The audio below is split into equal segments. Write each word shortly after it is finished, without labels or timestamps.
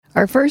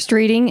Our first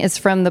reading is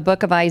from the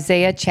book of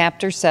Isaiah,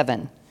 chapter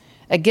 7.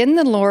 Again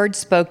the Lord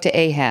spoke to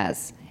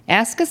Ahaz.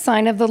 Ask a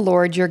sign of the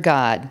Lord your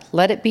God.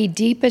 Let it be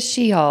deep as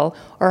Sheol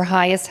or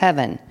high as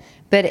heaven.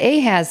 But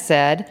Ahaz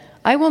said,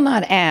 I will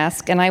not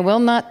ask, and I will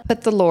not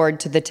put the Lord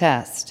to the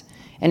test.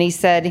 And he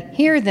said,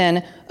 Hear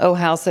then, O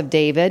house of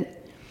David,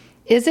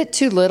 is it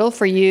too little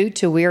for you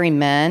to weary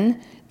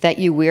men, that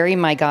you weary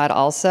my God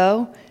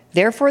also?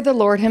 Therefore the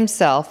Lord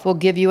himself will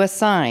give you a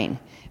sign.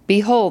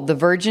 Behold, the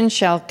virgin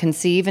shall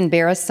conceive and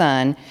bear a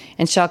son,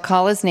 and shall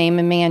call his name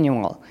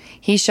Immanuel.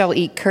 He shall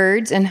eat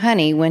curds and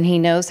honey when he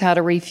knows how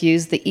to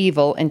refuse the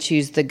evil and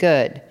choose the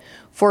good.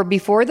 For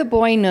before the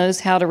boy knows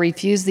how to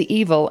refuse the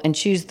evil and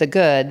choose the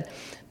good,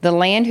 the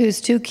land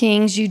whose two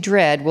kings you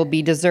dread will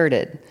be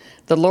deserted.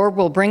 The Lord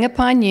will bring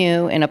upon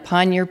you and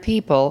upon your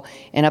people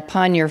and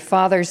upon your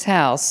father's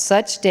house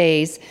such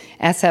days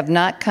as have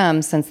not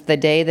come since the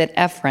day that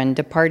Ephraim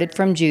departed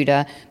from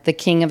Judah, the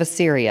king of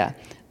Assyria.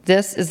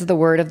 This is the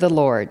word of the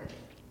Lord.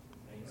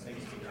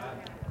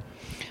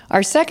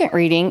 Our second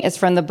reading is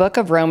from the book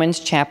of Romans,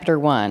 chapter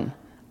 1.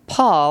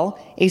 Paul,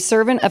 a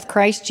servant of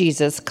Christ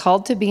Jesus,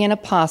 called to be an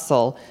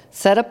apostle,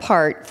 set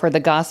apart for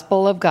the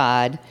gospel of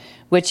God,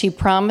 which he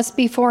promised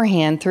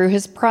beforehand through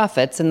his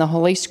prophets in the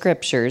Holy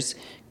Scriptures,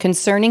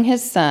 concerning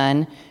his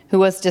Son, who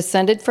was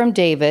descended from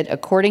David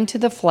according to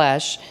the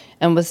flesh,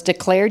 and was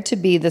declared to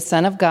be the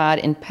Son of God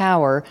in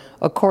power,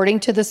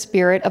 according to the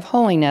Spirit of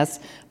holiness,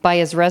 by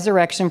his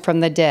resurrection from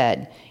the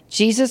dead,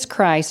 Jesus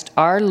Christ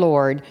our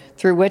Lord,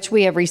 through which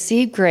we have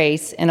received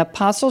grace and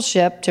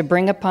apostleship to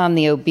bring upon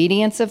the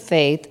obedience of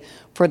faith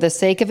for the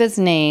sake of his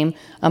name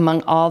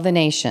among all the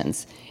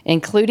nations,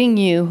 including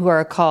you who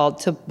are called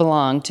to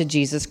belong to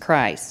Jesus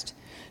Christ.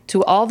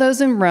 To all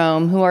those in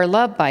Rome who are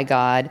loved by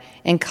God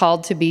and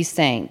called to be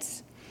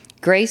saints,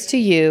 grace to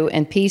you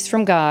and peace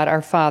from God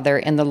our Father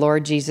and the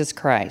Lord Jesus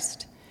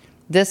Christ.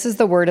 This is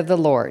the word of the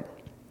Lord.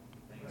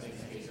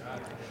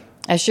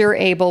 As you're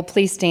able,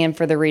 please stand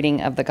for the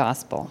reading of the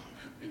gospel.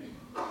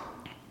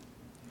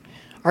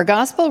 Our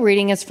gospel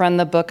reading is from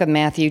the book of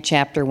Matthew,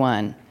 chapter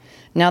 1.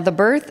 Now the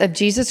birth of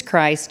Jesus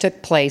Christ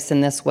took place in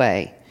this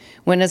way.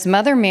 When his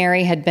mother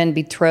Mary had been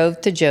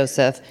betrothed to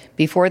Joseph,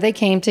 before they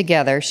came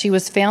together, she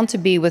was found to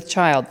be with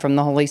child from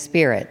the Holy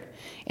Spirit.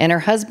 And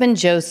her husband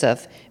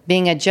Joseph,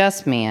 being a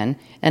just man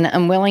and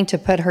unwilling to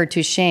put her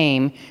to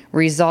shame,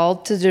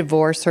 resolved to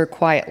divorce her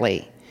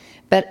quietly.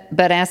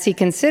 But as he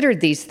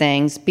considered these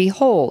things,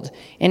 behold,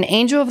 an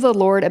angel of the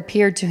Lord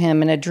appeared to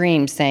him in a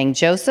dream, saying,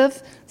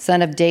 Joseph,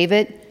 son of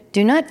David,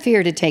 do not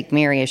fear to take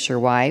Mary as your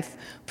wife,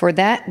 for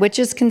that which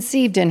is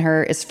conceived in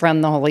her is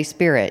from the Holy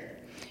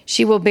Spirit.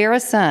 She will bear a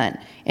son,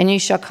 and you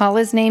shall call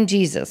his name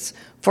Jesus,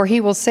 for he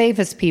will save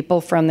his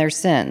people from their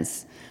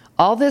sins.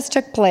 All this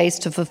took place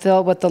to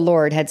fulfill what the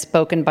Lord had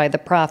spoken by the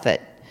prophet.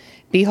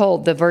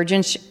 Behold, the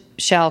virgin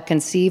shall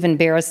conceive and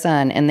bear a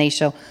son, and they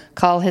shall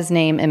call his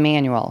name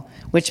Immanuel,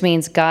 which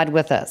means God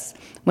with us.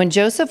 When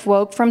Joseph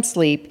woke from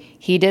sleep,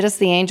 he did as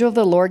the angel of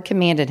the Lord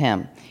commanded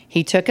him.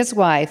 He took his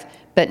wife,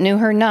 but knew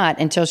her not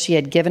until she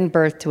had given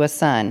birth to a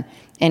son,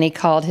 and he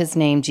called his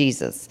name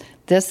Jesus.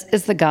 This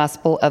is the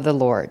gospel of the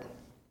Lord.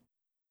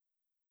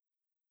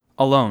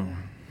 Alone.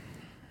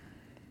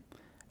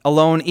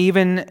 Alone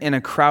even in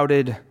a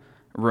crowded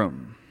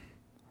room.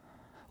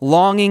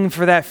 Longing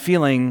for that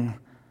feeling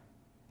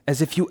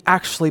as if you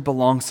actually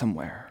belong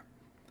somewhere.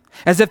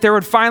 As if there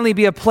would finally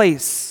be a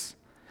place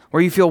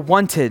where you feel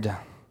wanted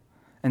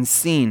and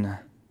seen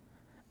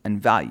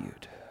and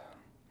valued.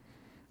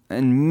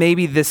 And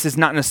maybe this is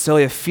not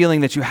necessarily a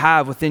feeling that you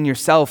have within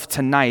yourself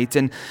tonight.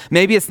 And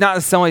maybe it's not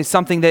necessarily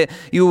something that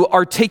you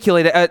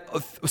articulate at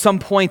some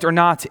point or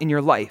not in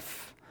your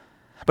life.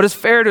 But it's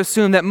fair to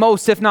assume that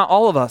most, if not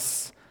all of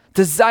us,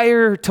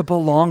 desire to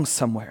belong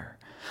somewhere.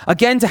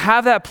 Again, to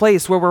have that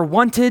place where we're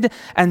wanted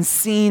and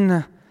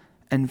seen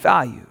and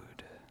valued.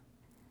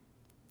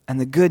 And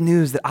the good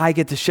news that I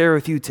get to share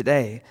with you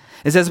today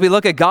is as we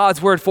look at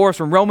God's word for us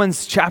from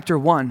Romans chapter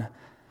 1,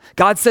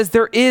 God says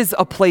there is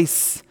a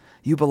place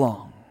you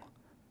belong.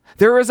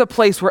 There is a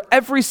place where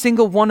every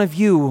single one of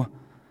you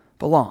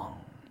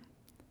belong.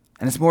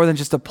 And it's more than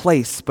just a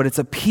place, but it's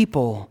a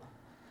people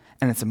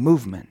and it's a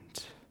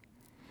movement.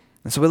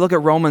 And so we look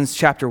at Romans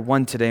chapter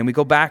 1 today and we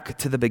go back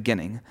to the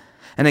beginning.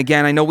 And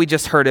again, I know we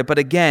just heard it, but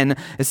again,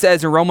 it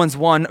says in Romans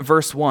 1,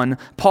 verse 1,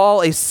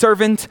 Paul, a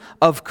servant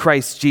of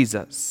Christ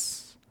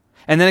Jesus.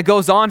 And then it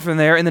goes on from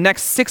there in the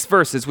next 6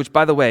 verses, which,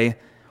 by the way,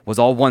 was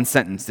all one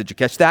sentence. Did you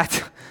catch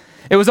that?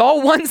 It was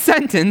all one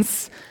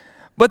sentence,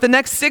 but the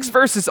next 6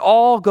 verses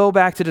all go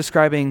back to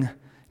describing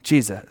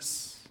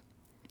Jesus.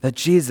 That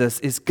Jesus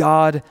is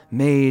God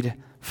made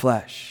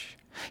flesh.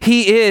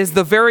 He is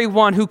the very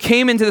one who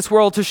came into this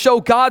world to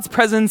show God's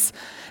presence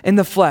in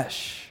the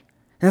flesh.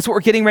 And that's what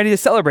we're getting ready to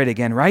celebrate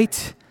again,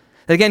 right?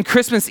 Again,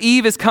 Christmas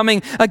Eve is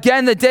coming.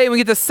 Again, the day we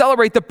get to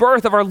celebrate the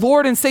birth of our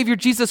Lord and Savior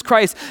Jesus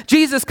Christ.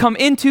 Jesus come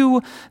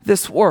into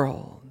this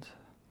world.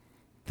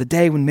 The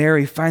day when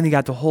Mary finally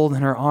got to hold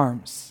in her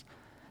arms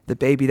the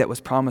baby that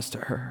was promised to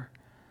her.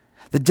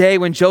 The day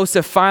when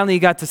Joseph finally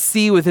got to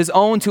see with his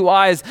own two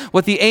eyes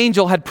what the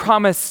angel had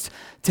promised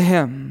to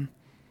him.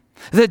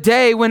 The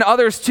day when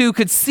others too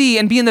could see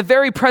and be in the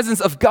very presence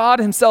of God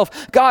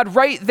himself, God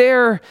right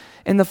there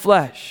in the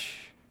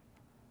flesh.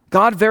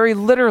 God very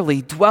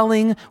literally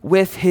dwelling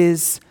with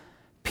his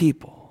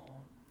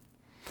people.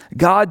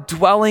 God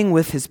dwelling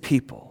with his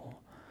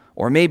people.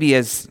 Or maybe,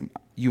 as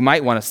you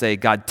might want to say,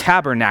 God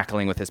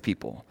tabernacling with his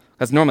people.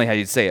 That's normally how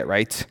you'd say it,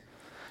 right?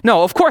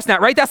 No, of course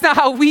not, right? That's not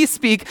how we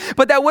speak,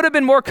 but that would have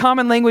been more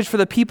common language for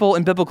the people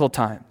in biblical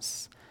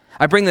times.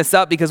 I bring this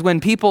up because when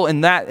people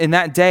in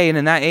that day and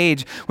in that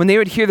age, when they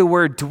would hear the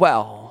word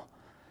dwell,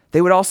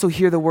 they would also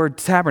hear the word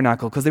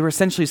tabernacle because they were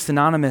essentially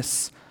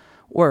synonymous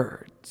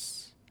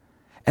words.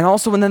 And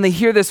also when then they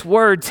hear this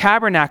word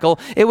tabernacle,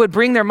 it would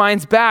bring their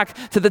minds back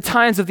to the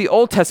times of the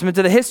Old Testament,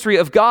 to the history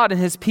of God and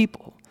his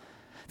people.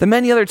 The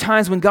many other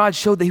times when God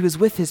showed that he was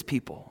with his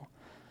people.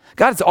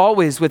 God is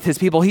always with his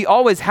people. He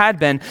always had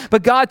been.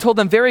 But God told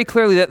them very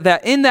clearly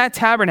that in that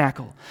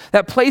tabernacle,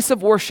 that place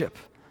of worship,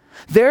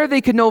 there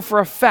they could know for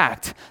a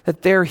fact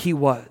that there he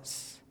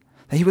was,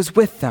 that he was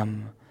with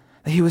them,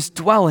 that he was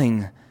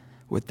dwelling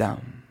with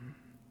them.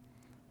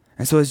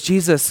 And so as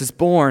Jesus is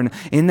born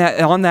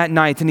on that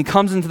night and he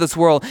comes into this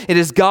world, it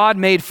is God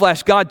made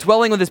flesh, God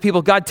dwelling with his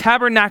people, God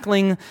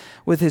tabernacling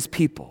with his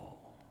people.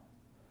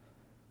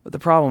 But the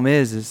problem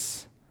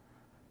is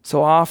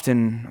so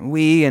often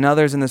we and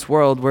others in this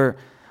world, we're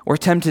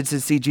tempted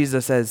to see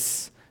Jesus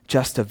as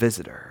just a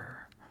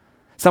visitor.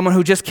 Someone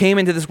who just came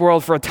into this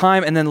world for a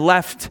time and then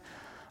left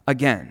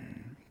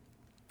again.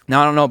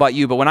 Now, I don't know about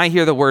you, but when I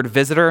hear the word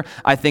visitor,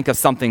 I think of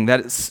something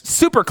that is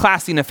super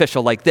classy and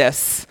official like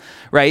this,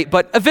 right?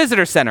 But a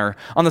visitor center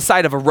on the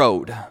side of a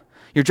road.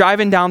 You're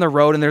driving down the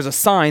road and there's a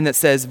sign that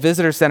says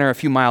visitor center a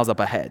few miles up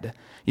ahead.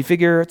 You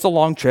figure it's a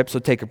long trip, so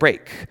take a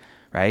break,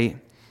 right?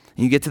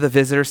 You get to the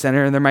visitor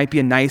center and there might be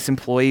a nice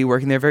employee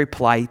working there, very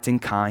polite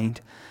and kind.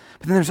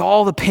 But then there's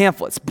all the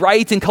pamphlets,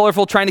 bright and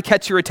colorful, trying to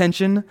catch your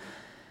attention.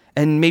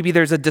 And maybe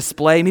there's a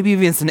display, maybe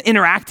even it's an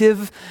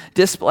interactive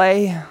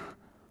display.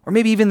 Or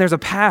maybe even there's a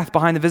path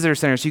behind the visitor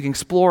center so you can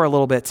explore a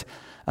little bit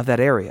of that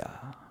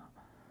area.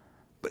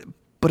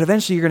 But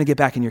eventually you're going to get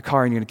back in your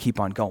car and you're going to keep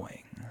on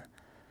going.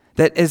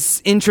 That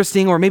as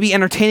interesting or maybe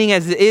entertaining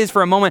as it is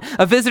for a moment,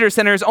 a visitor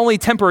center is only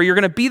temporary. You're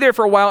going to be there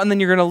for a while and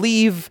then you're going to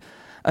leave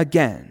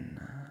again.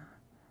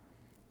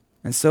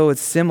 And so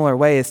it's a similar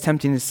way, it's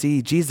tempting to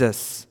see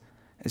Jesus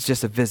as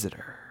just a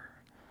visitor.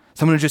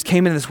 Someone who just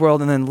came into this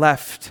world and then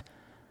left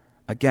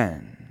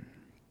again.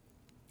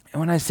 And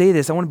when I say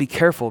this, I want to be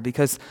careful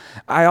because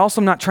I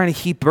also am not trying to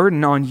heap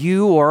burden on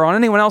you or on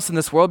anyone else in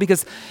this world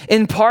because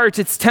in part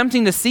it's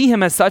tempting to see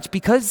him as such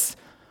because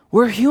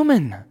we're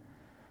human.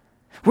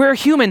 We're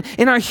human.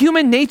 In our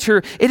human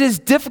nature, it is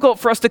difficult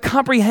for us to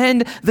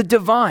comprehend the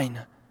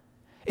divine.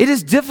 It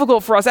is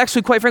difficult for us,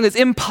 actually quite frankly, it's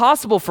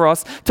impossible for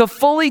us to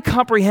fully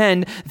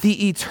comprehend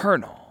the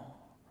eternal.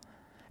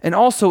 And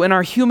also in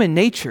our human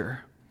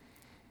nature,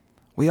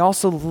 we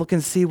also look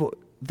and see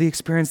the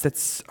experience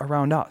that's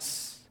around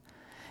us.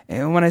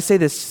 And when I say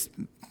this,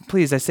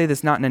 please, I say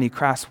this not in any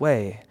crass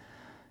way,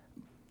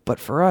 but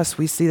for us,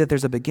 we see that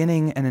there's a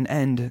beginning and an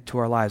end to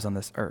our lives on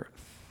this earth.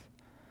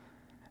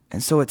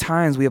 And so at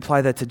times we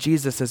apply that to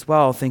Jesus as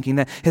well, thinking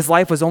that his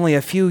life was only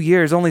a few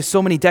years, only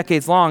so many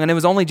decades long, and it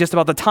was only just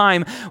about the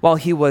time while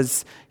he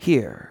was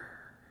here.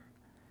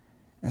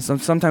 And so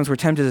sometimes we're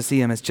tempted to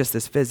see him as just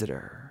this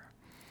visitor.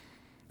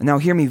 And now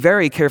hear me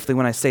very carefully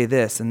when I say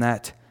this, and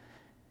that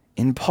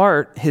in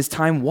part, his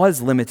time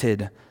was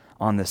limited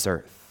on this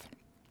earth.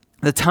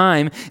 The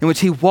time in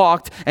which he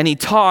walked and he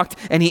talked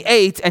and he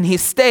ate and he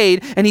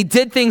stayed and he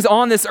did things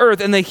on this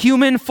earth in the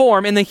human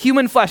form, in the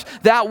human flesh,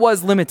 that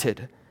was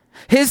limited.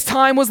 His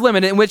time was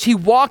limited in which he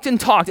walked and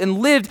talked and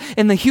lived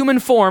in the human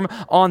form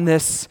on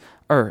this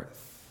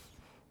earth.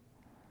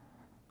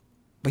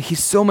 But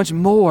he's so much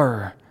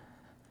more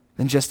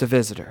than just a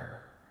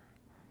visitor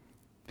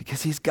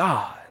because he's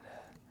God.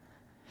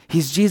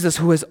 He's Jesus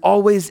who has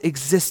always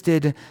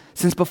existed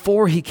since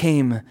before he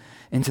came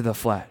into the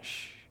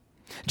flesh.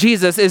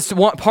 Jesus is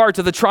one part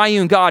of the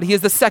triune God. He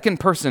is the second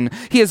person.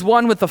 He is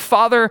one with the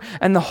Father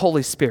and the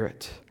Holy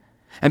Spirit.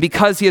 And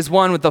because he is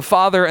one with the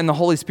Father and the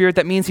Holy Spirit,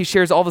 that means he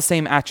shares all the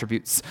same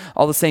attributes,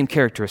 all the same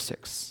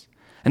characteristics.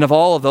 And of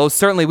all of those,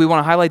 certainly we want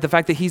to highlight the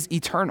fact that he's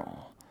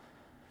eternal.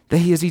 That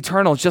he is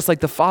eternal, just like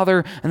the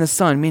Father and the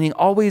Son, meaning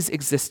always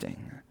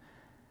existing.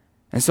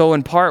 And so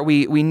in part,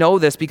 we know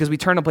this because we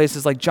turn to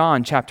places like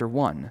John chapter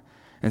 1.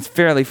 And it's a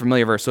fairly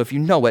familiar verse, so if you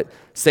know it,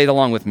 say it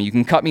along with me. You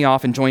can cut me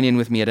off and join in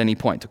with me at any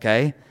point,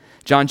 okay?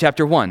 John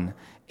chapter 1.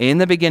 In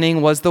the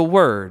beginning was the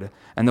Word,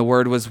 and the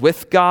Word was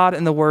with God,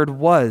 and the Word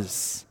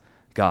was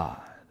God.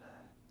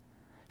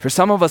 For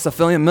some of us, a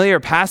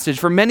familiar passage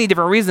for many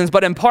different reasons,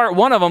 but in part,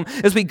 one of them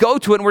is we go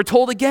to it and we're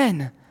told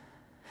again,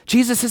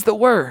 Jesus is the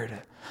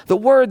Word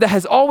that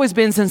has always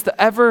been since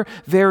the ever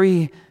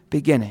very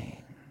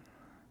beginning.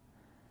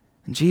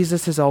 And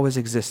Jesus has always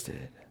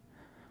existed.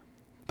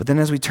 But then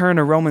as we turn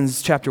to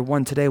Romans chapter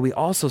 1 today, we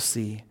also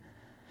see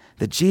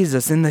that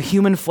Jesus, in the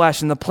human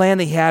flesh and the plan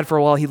that he had for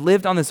while he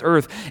lived on this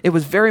earth, it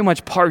was very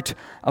much part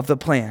of the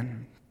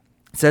plan.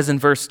 It says in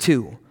verse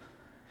 2,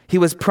 he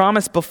was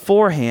promised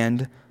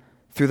beforehand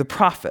through the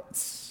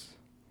prophets.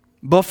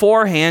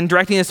 Beforehand,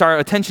 directing us our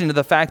attention to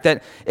the fact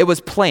that it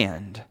was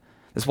planned.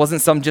 This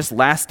wasn't some just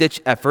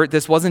last-ditch effort.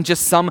 This wasn't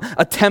just some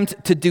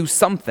attempt to do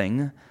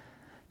something.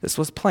 This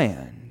was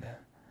planned.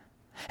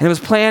 And it was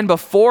planned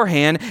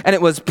beforehand, and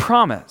it was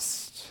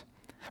promised.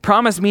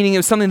 Promised meaning it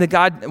was something that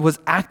God was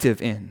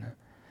active in,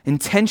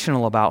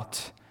 intentional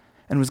about,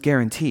 and was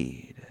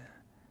guaranteed.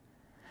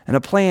 And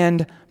a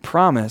planned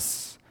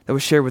promise that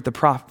was shared with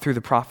through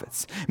the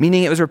prophets,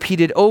 meaning it was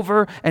repeated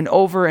over and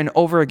over and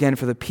over again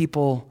for the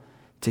people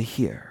to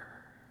hear.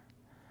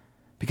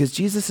 Because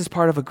Jesus is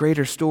part of a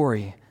greater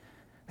story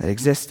that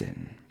existed,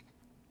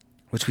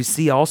 which we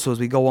see also as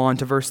we go on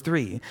to verse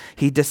 3.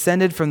 He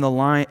descended from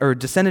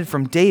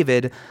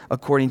David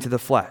according to the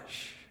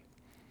flesh.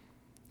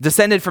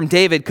 Descended from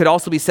David could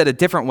also be said a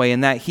different way,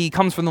 in that he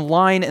comes from the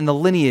line and the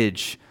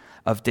lineage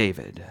of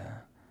David.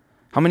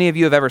 How many of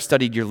you have ever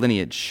studied your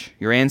lineage,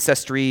 your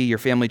ancestry, your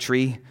family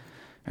tree,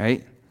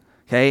 right?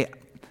 Okay.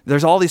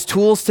 There's all these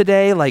tools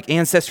today like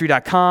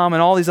Ancestry.com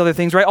and all these other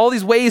things, right? All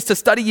these ways to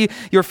study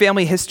your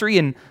family history,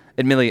 and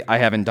admittedly, I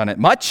haven't done it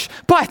much,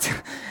 but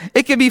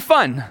it can be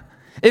fun.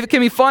 It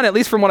can be fun, at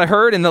least from what I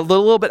heard and the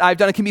little bit I've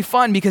done, it can be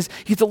fun because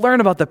you get to learn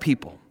about the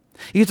people.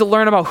 You get to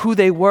learn about who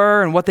they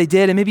were and what they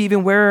did and maybe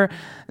even where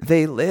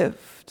they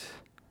lived.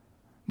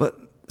 But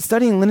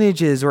studying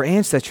lineages or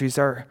ancestries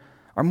are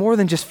more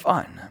than just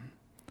fun.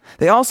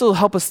 They also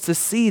help us to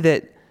see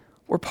that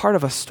we're part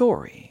of a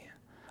story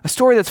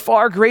that's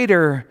far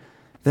greater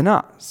than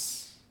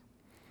us.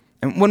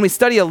 And when we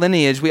study a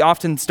lineage, we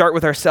often start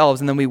with ourselves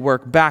and then we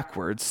work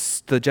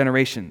backwards, the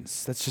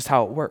generations. That's just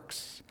how it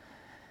works.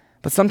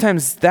 But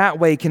sometimes that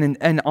way can,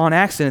 and on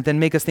accident, then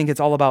make us think it's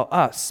all about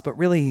us. But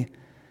really,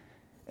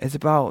 it's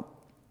about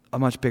a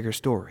much bigger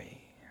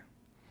story.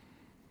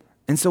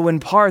 And so in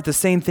part, the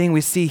same thing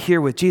we see here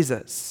with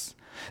Jesus.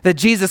 That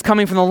Jesus,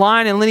 coming from the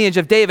line and lineage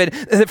of David,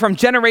 that from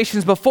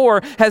generations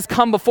before, has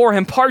come before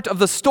him, part of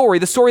the story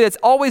that's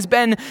always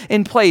been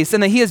in place,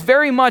 and that he is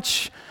very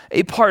much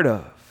a part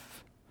of.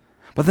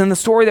 But then the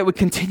story that would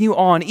continue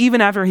on,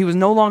 even after he was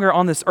no longer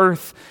on this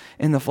earth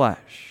in the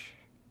flesh.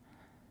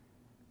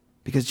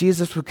 Because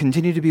Jesus would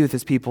continue to be with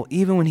his people,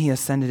 even when he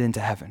ascended into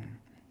heaven.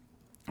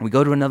 We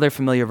go to another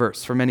familiar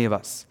verse for many of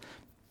us.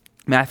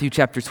 Matthew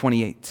chapter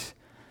 28.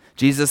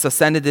 Jesus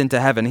ascended into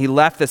heaven. He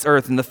left this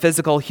earth in the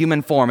physical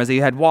human form as he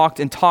had walked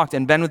and talked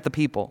and been with the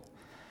people.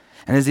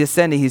 And as he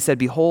ascended, he said,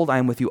 "Behold, I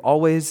am with you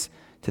always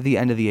to the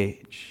end of the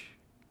age."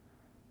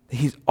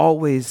 He's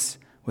always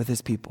with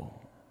his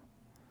people.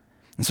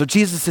 And so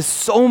Jesus is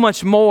so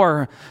much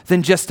more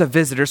than just a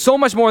visitor, so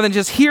much more than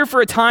just here for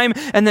a time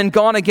and then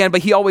gone again,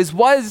 but he always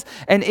was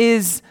and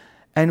is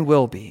and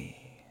will be.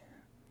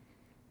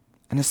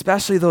 And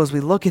especially though as we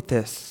look at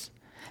this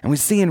and we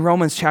see in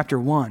Romans chapter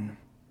 1,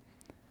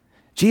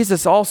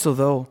 Jesus also,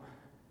 though,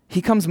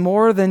 he comes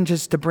more than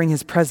just to bring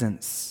his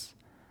presence,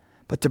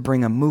 but to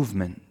bring a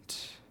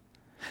movement.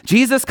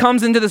 Jesus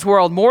comes into this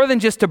world more than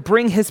just to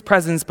bring his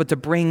presence, but to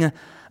bring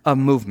a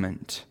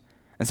movement.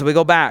 And so we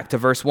go back to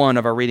verse 1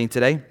 of our reading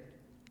today.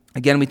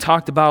 Again, we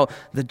talked about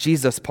the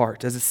Jesus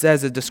part. As it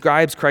says, it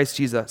describes Christ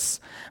Jesus.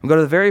 We go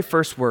to the very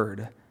first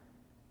word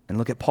and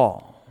look at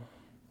Paul.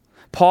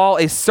 Paul,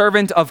 a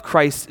servant of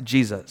Christ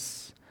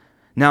Jesus.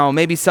 Now,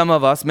 maybe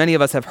many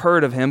of us have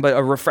heard of him, but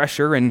a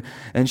refresher and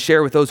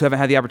share with those who haven't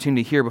had the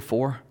opportunity to hear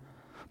before.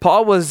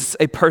 Paul was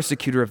a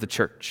persecutor of the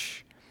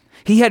church.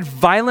 He had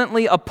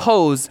violently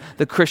opposed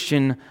the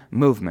Christian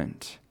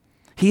movement.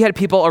 He had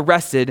people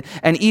arrested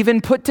and even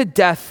put to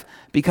death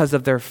because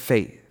of their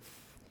faith.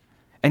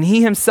 And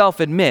he himself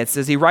admits,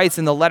 as he writes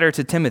in the letter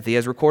to Timothy,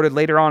 as recorded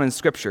later on in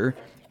Scripture,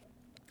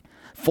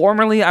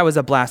 "Formerly I was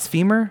a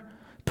blasphemer,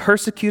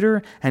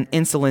 persecutor, and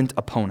insolent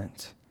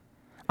opponent.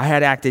 I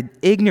had acted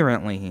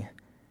ignorantly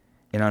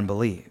in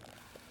unbelief."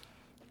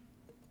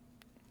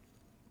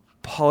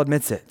 Paul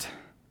admits it.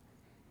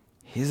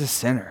 He's a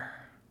sinner.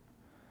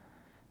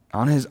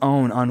 On his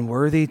own,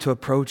 unworthy to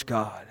approach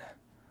God.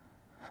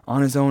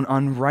 On his own,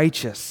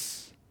 unrighteous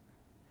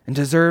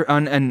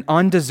and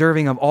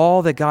undeserving of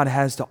all that God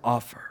has to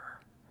offer.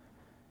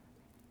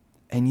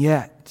 And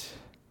yet,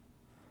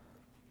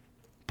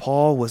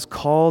 Paul was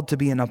called to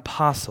be an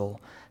apostle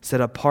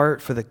set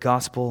apart for the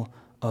gospel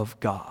of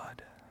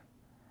God.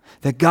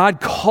 That God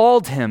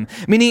called him,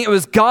 meaning it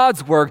was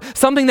God's work,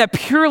 something that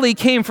purely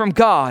came from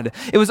God.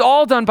 It was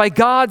all done by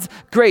God's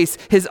grace,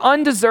 his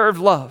undeserved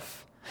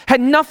love.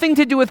 Had nothing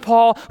to do with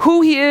Paul,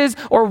 who he is,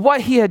 or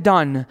what he had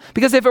done.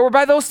 Because if it were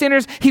by those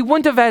standards, he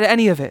wouldn't have had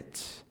any of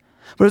it.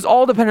 But it was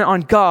all dependent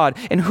on God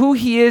and who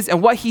he is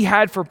and what he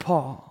had for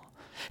Paul.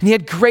 And he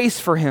had grace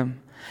for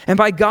him. And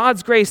by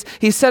God's grace,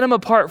 he set him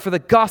apart for the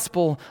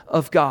gospel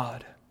of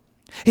God.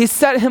 He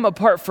set him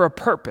apart for a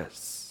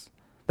purpose.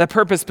 That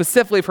purpose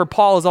specifically for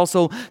Paul is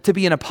also to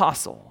be an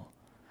apostle.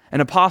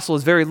 An apostle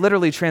is very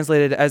literally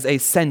translated as a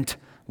sent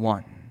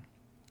one.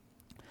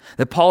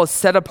 that Paul is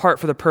set apart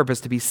for the purpose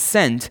to be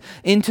sent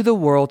into the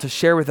world to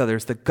share with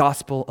others the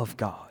gospel of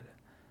God,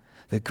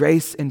 the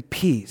grace and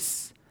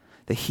peace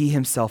that he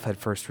himself had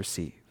first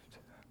received.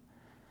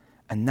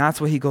 And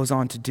that's what he goes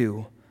on to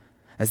do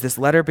as this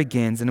letter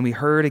begins, and we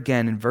heard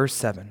again in verse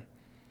 7.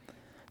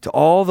 To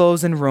all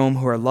those in Rome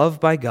who are loved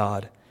by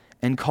God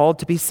and called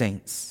to be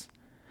saints,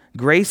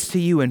 grace to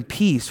you and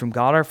peace from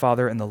God our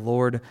Father and the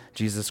Lord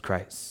Jesus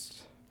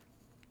Christ.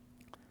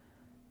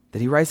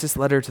 That he writes this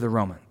letter to the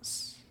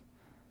Romans,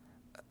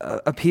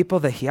 a people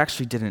that he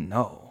actually didn't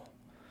know.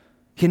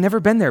 He had never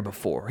been there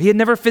before. He had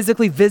never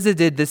physically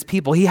visited this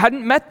people. He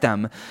hadn't met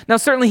them. Now,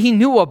 certainly he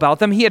knew about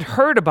them. He had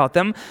heard about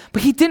them,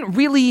 but he didn't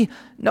really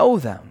know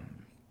them.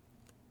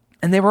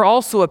 And they were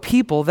also a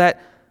people that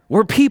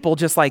were people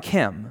just like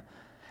him.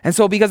 And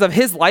so because of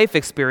his life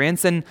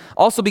experience and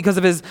also because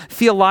of his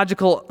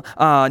theological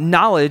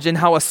knowledge and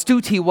how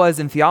astute he was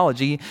in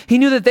theology, he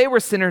knew that they were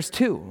sinners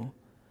too.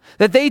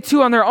 That they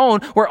too on their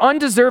own were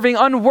undeserving,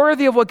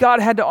 unworthy of what God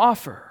had to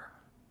offer.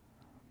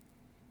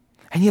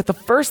 And yet the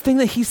first thing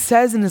that he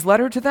says in his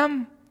letter to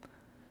them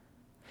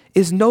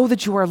is know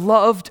that you are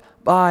loved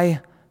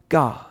by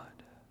God.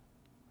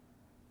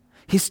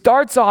 He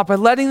starts off by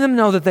letting them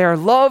know that they are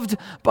loved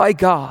by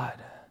God.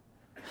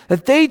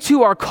 That they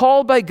too are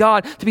called by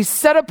God to be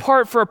set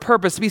apart for a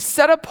purpose, to be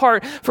set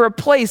apart for a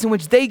place in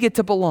which they get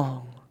to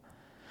belong.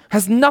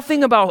 Has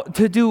nothing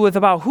to do with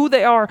who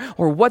they are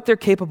or what they're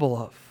capable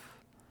of,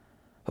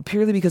 but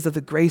purely because of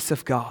the grace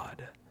of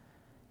God.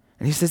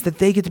 And he says that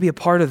they get to be a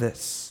part of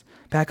this.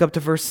 Back up to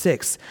verse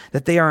 6,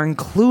 that they are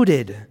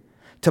included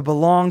to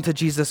belong to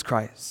Jesus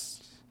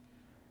Christ.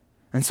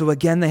 And so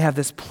again, they have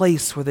this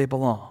place where they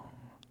belong,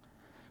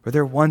 where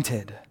they're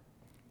wanted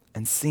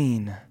and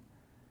seen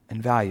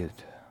and valued.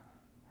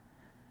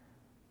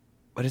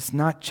 But it's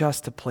not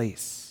just a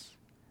place.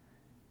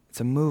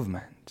 It's a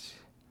movement.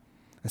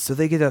 And so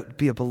they get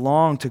to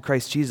belong to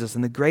Christ Jesus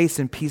and the grace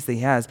and peace that he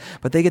has,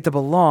 but they get to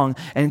belong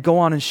and go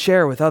on and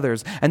share with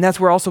others. And that's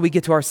where also we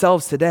get to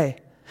ourselves today.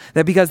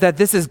 Because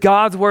this is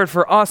God's word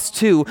for us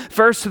too,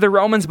 first to the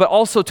Romans, but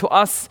also to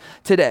us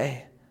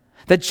today.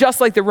 That just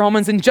like the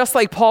Romans and just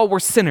like Paul, we're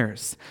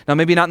sinners. Now,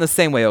 maybe not in the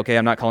same way, okay?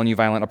 I'm not calling you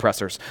violent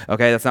oppressors,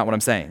 okay? That's not what I'm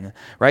saying,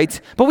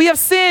 right? But we have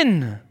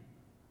sin.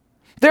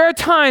 There are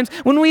times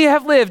when we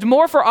have lived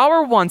more for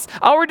our wants,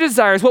 our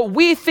desires, what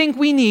we think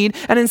we need,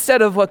 and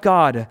instead of what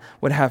God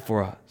would have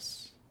for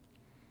us.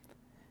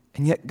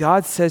 And yet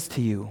God says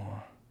to you,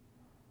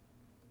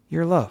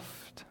 you're loved.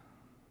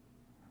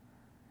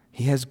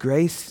 He has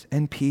grace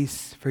and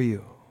peace for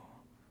you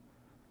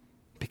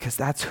because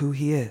that's who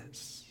he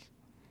is,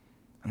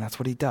 and that's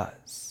what he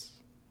does.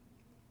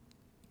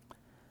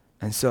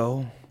 And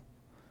so,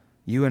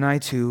 you and I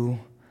too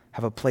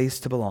have a place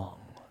to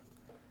belong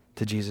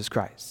to Jesus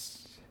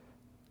Christ.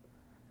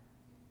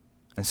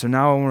 And so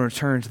now I want to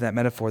return to that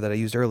metaphor that I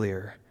used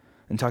earlier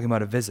in talking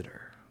about a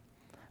visitor.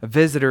 A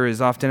visitor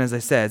is often, as I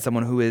said,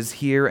 someone who is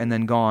here and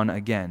then gone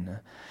again.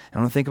 And I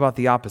want to think about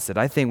the opposite.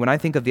 When I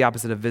think of the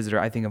opposite of visitor,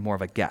 I think of more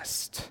of a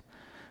guest.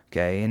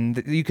 Okay,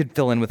 and you could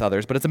fill in with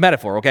others, but it's a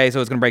metaphor, okay?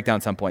 So it's going to break down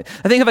at some point.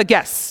 I think of a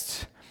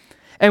guest.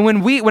 And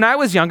when I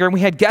was younger and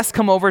we had guests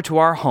come over to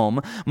our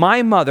home,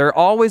 my mother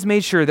always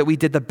made sure that we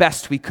did the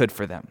best we could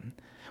for them.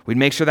 We'd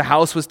make sure the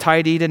house was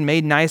tidied and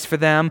made nice for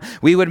them.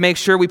 We would make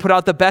sure we put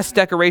out the best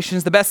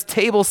decorations, the best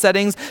table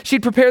settings.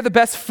 She'd prepare the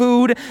best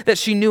food that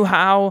she knew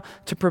how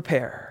to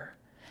prepare.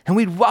 And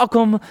we'd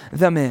welcome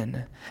them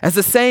in. As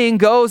the saying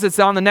goes, it's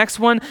on the next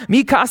one,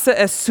 mi casa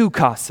es su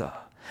casa.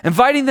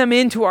 Inviting them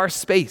into our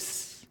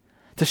space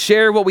to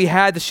share what we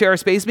had, to share our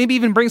space, maybe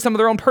even bring some of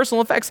their own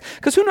personal effects,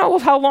 because who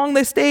knows how long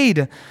they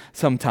stayed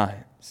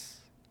sometimes.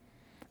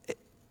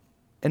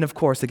 And of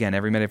course, again,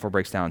 every metaphor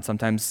breaks down.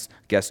 Sometimes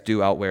guests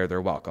do outwear their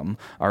welcome,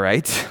 all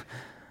right?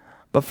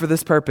 But for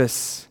this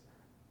purpose,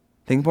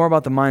 think more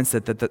about the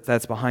mindset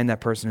that's behind that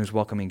person who's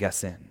welcoming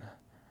guests in.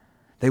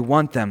 They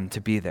want them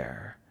to be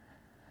there.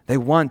 They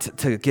want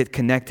to get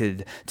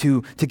connected,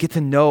 to get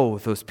to know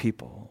those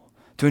people,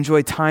 to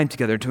enjoy time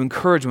together, to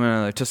encourage one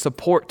another, to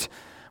support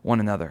one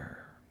another.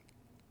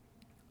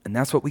 And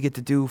that's what we get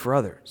to do for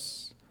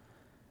others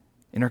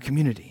in our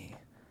community.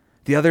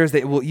 The others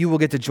that you will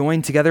get to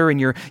join together in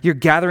your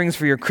gatherings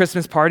for your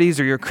Christmas parties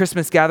or your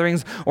Christmas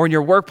gatherings or in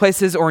your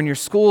workplaces or in your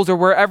schools or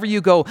wherever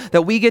you go,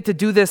 that we get to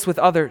do this with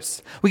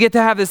others. We get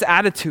to have this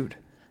attitude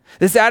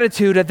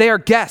that they are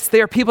guests. They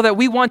are people that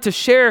we want to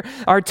share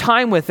our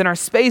time with and our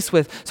space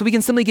with so we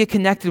can simply get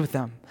connected with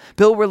them,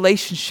 build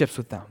relationships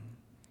with them.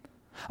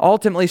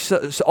 Ultimately so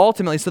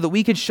that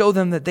we can show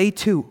them that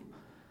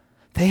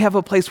they have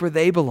a place where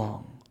they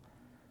belong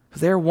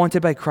because they are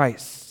wanted by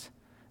Christ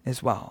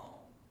as well.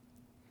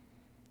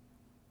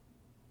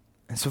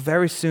 And so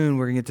very soon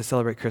we're going to get to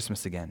celebrate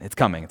Christmas again. It's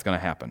coming. It's going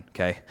to happen,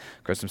 okay?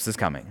 Christmas is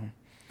coming.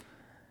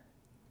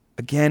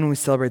 Again, we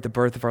celebrate the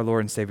birth of our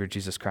Lord and Savior,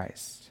 Jesus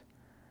Christ.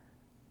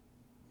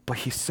 But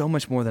he's so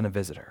much more than a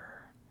visitor.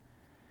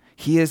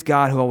 He is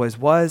God who always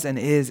was and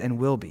is and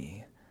will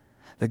be.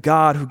 The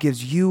God who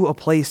gives you a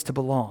place to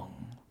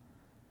belong,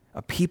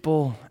 a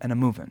people and a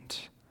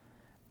movement.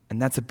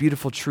 And that's a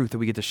beautiful truth that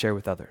we get to share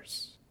with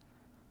others.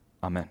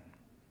 Amen.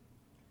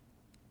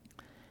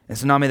 And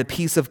so now may the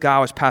peace of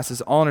God, which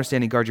passes all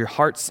understanding, guard your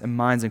hearts and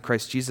minds in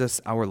Christ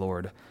Jesus our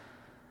Lord.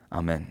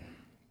 Amen.